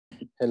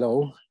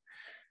Hello.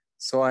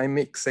 So I'm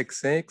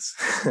XXX,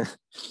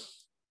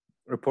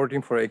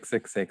 reporting for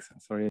XXX.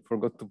 Sorry, I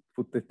forgot to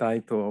put the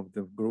title of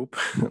the group.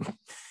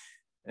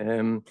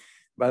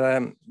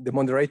 But the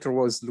moderator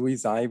was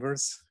Louise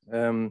Ivers.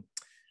 I'm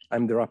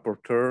the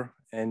rapporteur,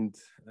 and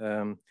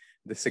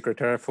the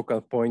secretary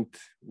focal point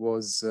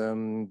was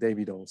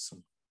David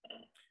Olson.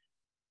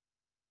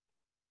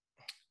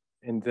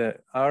 And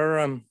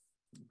our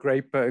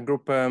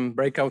group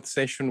breakout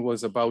session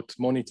was about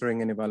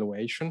monitoring and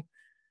evaluation.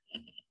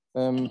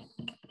 Okay.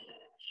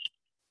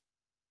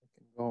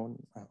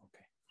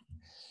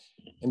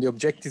 And the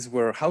objectives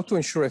were how to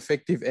ensure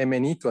effective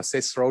M&E to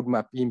assess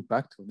roadmap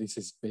impact. This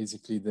is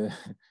basically the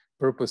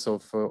purpose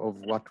of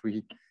what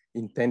we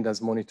intend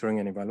as monitoring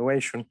and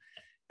evaluation.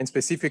 And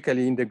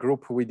specifically in the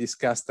group, we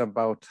discussed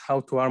about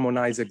how to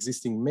harmonize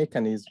existing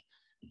mechanisms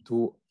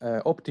to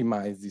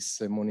optimize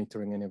this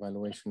monitoring and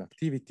evaluation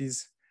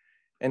activities,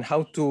 and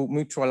how to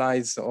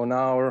mutualize on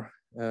our,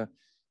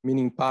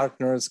 meaning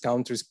partners,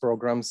 countries,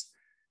 programs,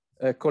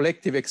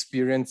 collective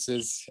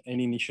experiences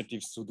and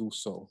initiatives to do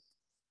so.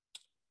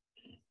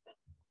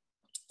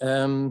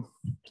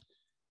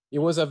 It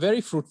was a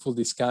very fruitful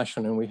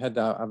discussion, and we had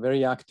a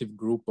very active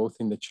group, both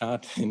in the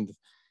chat and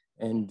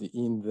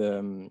in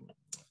the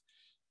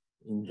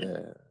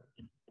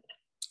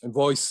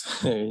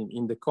voice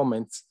in the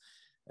comments,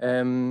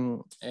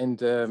 and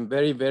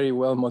very, very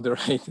well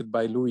moderated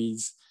by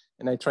Louise.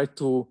 And I tried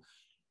to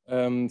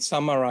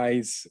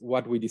summarize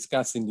what we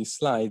discussed in this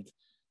slide.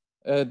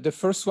 The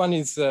first one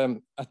is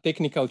a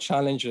technical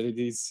challenge that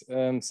is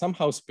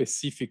somehow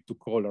specific to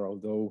cholera,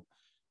 although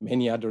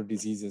many other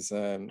diseases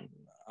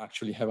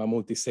actually have a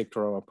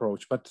multi-sectoral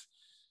approach. But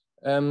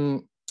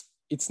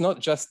it's not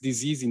just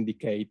disease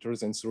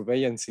indicators and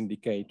surveillance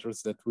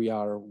indicators that we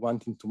are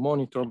wanting to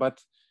monitor,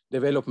 but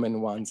development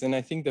ones. And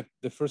I think that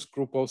the first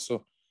group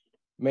also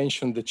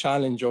mentioned the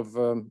challenge of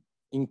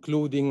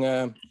including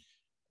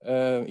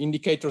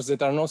indicators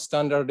that are not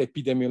standard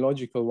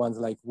epidemiological ones,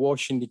 like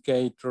WASH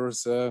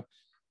indicators,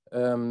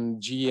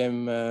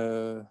 GM,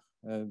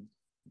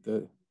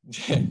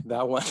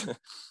 that one,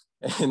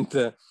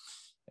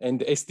 and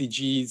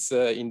SDGs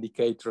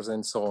indicators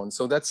and so on.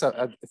 So that's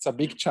it's a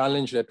big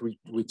challenge that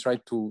we try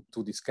to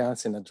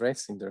discuss and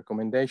address in the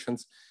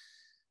recommendations.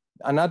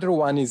 Another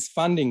one is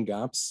funding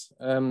gaps.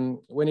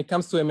 When it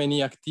comes to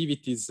M&E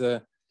activities,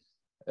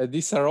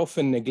 these are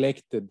often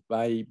neglected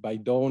by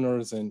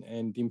donors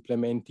and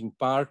implementing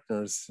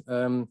partners.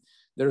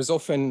 There is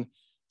often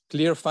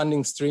clear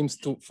funding streams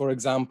to, for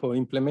example,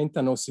 implement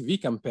an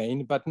OCV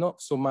campaign, but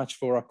not so much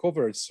for a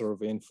coverage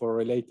survey and for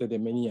related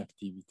M&E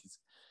activities.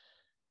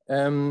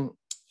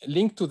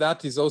 Linked to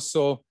that is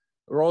also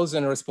roles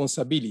and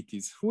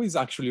responsibilities. Who is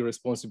actually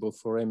responsible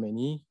for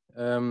M&E?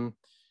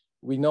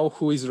 We know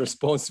who is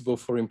responsible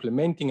for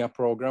implementing a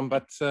program,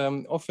 but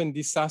often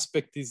this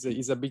aspect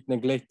is a bit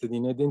neglected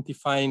in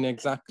identifying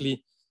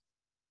exactly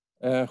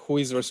who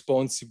is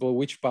responsible,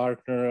 which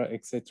partner,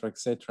 etc.,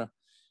 etc.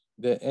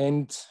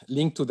 And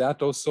linked to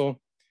that also,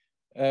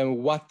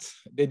 what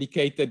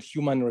dedicated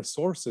human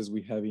resources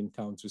we have in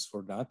countries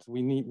for that.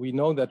 We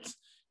know that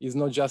it's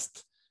not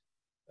just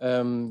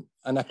an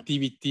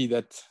activity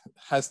that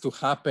has to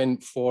happen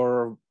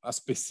for a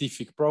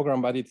specific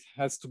program, but it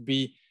has to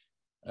be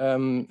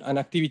an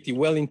activity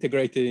well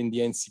integrated in the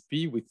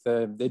NCP with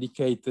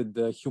dedicated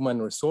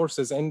human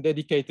resources and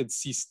dedicated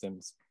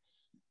systems.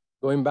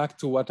 Going back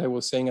to what I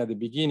was saying at the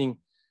beginning,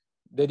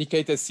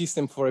 dedicated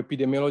systems for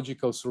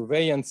epidemiological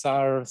surveillance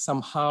are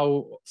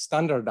somehow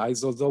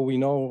standardized, although we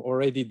know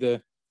already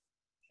the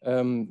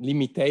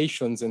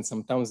limitations and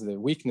sometimes the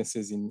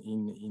weaknesses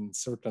in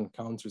certain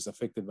countries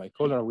affected by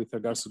cholera with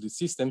regards to these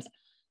systems.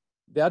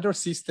 The other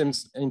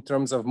systems in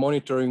terms of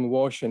monitoring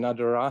WASH and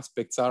other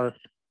aspects are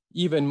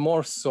even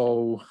more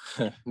so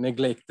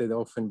neglected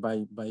often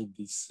by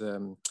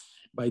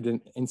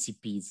the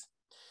NCPs.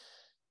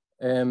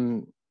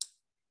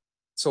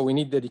 So we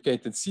need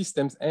dedicated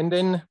systems. And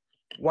then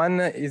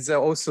one is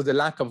also the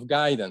lack of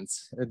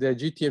guidance. The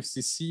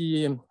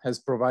GTFCC has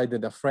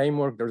provided a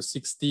framework. There are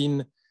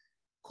 16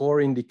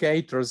 core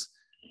indicators,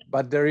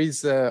 but there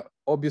is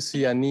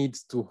obviously a need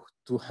to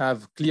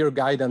have clear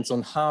guidance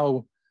on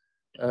how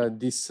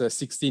these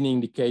 16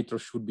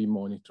 indicators should be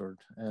monitored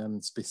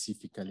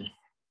specifically.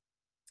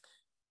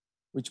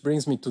 Which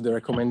brings me to the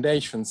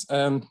recommendations.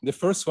 The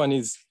first one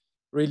is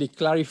really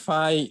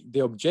clarify the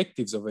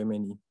objectives of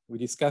M&E. We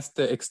discussed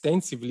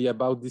extensively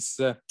about this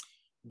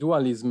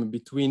dualism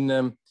between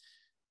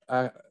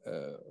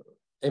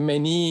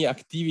M&E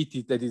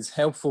activity that is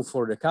helpful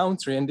for the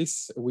country, and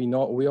this we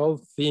all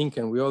think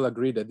and we all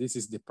agree that this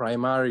is the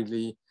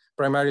primarily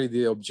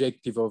the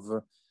objective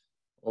of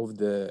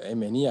the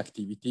M&E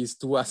activities,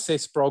 to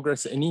assess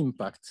progress and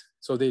impact.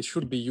 So they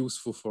should be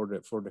useful for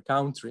the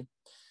country.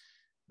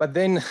 But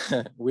then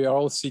we are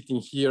all sitting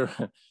here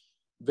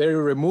very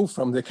removed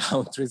from the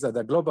countries at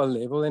a global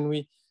level, and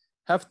we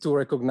have to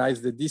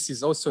recognize that this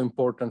is also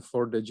important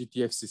for the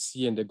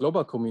GTFCC and the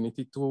global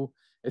community to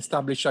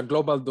establish a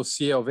global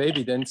dossier of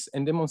evidence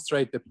and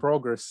demonstrate the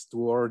progress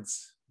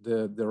towards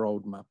the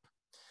roadmap.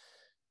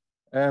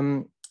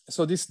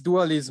 So this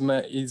dualism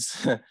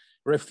is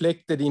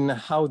reflected in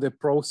how the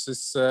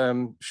process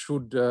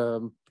should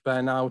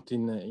plan out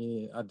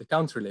at the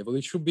country level.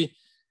 It should be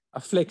a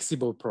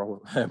flexible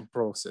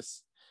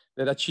process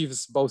that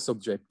achieves both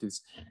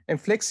objectives. And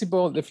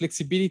the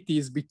flexibility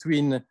is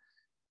between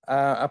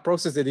a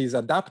process that is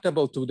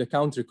adaptable to the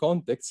country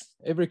context.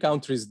 Every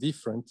country is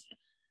different.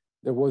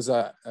 There was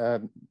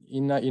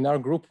in our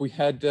group, we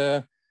had,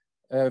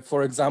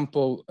 for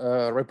example,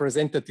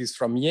 representatives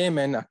from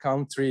Yemen, a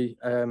country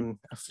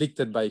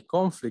afflicted by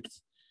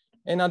conflict,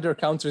 and other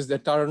countries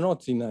that are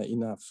not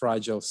in a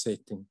fragile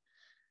setting.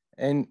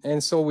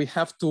 And so we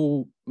have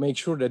to make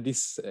sure that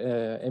these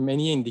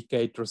M&E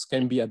indicators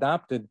can be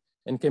adapted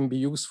and can be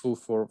useful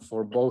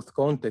for both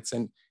contexts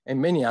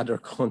and many other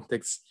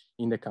contexts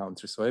in the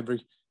country. So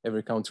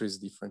every country is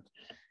different.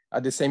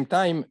 At the same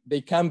time,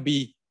 they can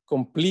be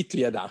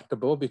completely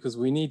adaptable because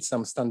we need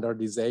some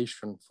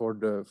standardization for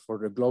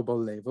the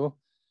global level.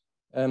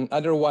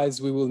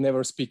 Otherwise, we will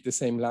never speak the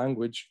same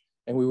language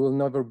and we will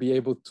never be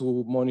able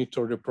to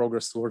monitor the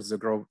progress towards the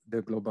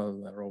global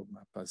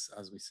roadmap,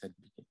 as we said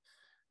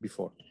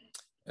before.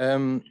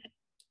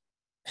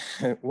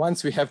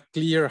 Once we have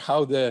clear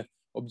how the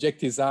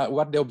objectives are,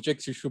 what the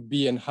objectives should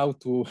be and how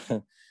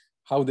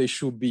they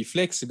should be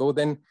flexible,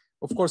 then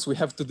of course we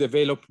have to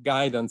develop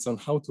guidance on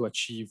how to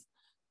achieve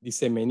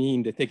this M&E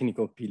in the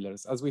technical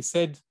pillars. As we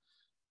said,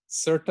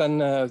 certain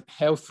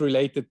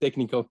health-related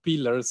technical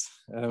pillars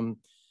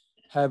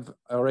have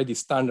already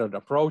standard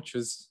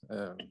approaches,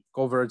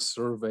 coverage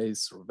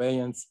surveys,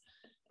 surveillance.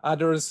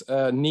 Others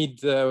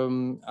need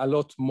a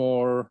lot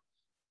more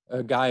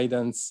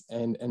guidance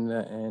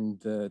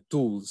and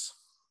tools.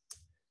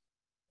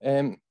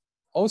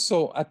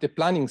 Also at the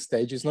planning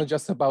stage, it's not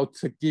just about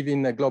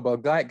giving a global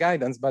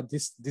guidance, but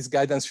this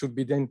guidance should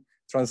be then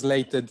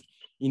translated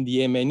in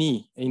the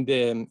M&E, in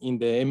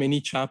the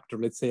M&E chapter,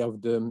 let's say,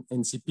 of the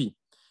NCP.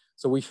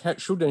 So we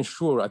should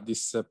ensure at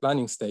this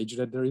planning stage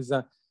that there is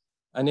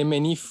an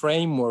M&E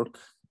framework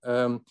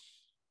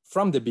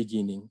from the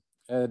beginning,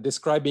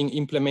 describing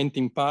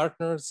implementing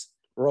partners,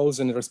 roles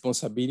and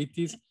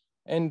responsibilities,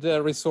 and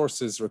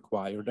resources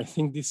required. I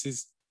think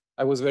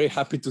I was very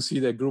happy to see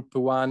that Group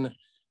 1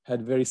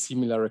 had very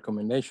similar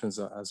recommendations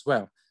as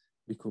well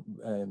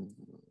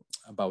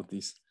about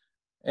this.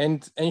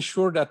 And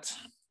ensure that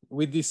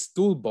with this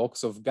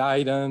toolbox of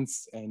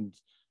guidance and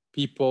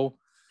people,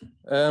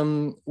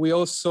 we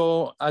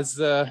also, as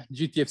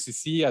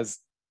GTFCC, as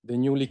the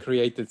newly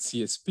created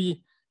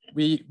CSP,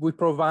 we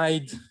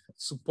provide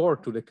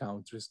support to the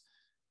countries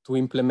to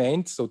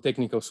implement, so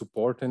technical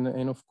support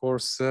and of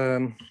course,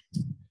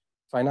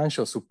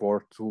 financial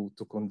support to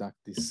conduct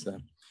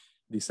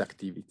these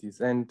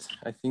activities. And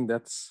I think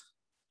that's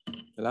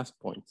the last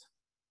point.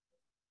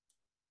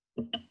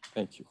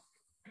 Thank you.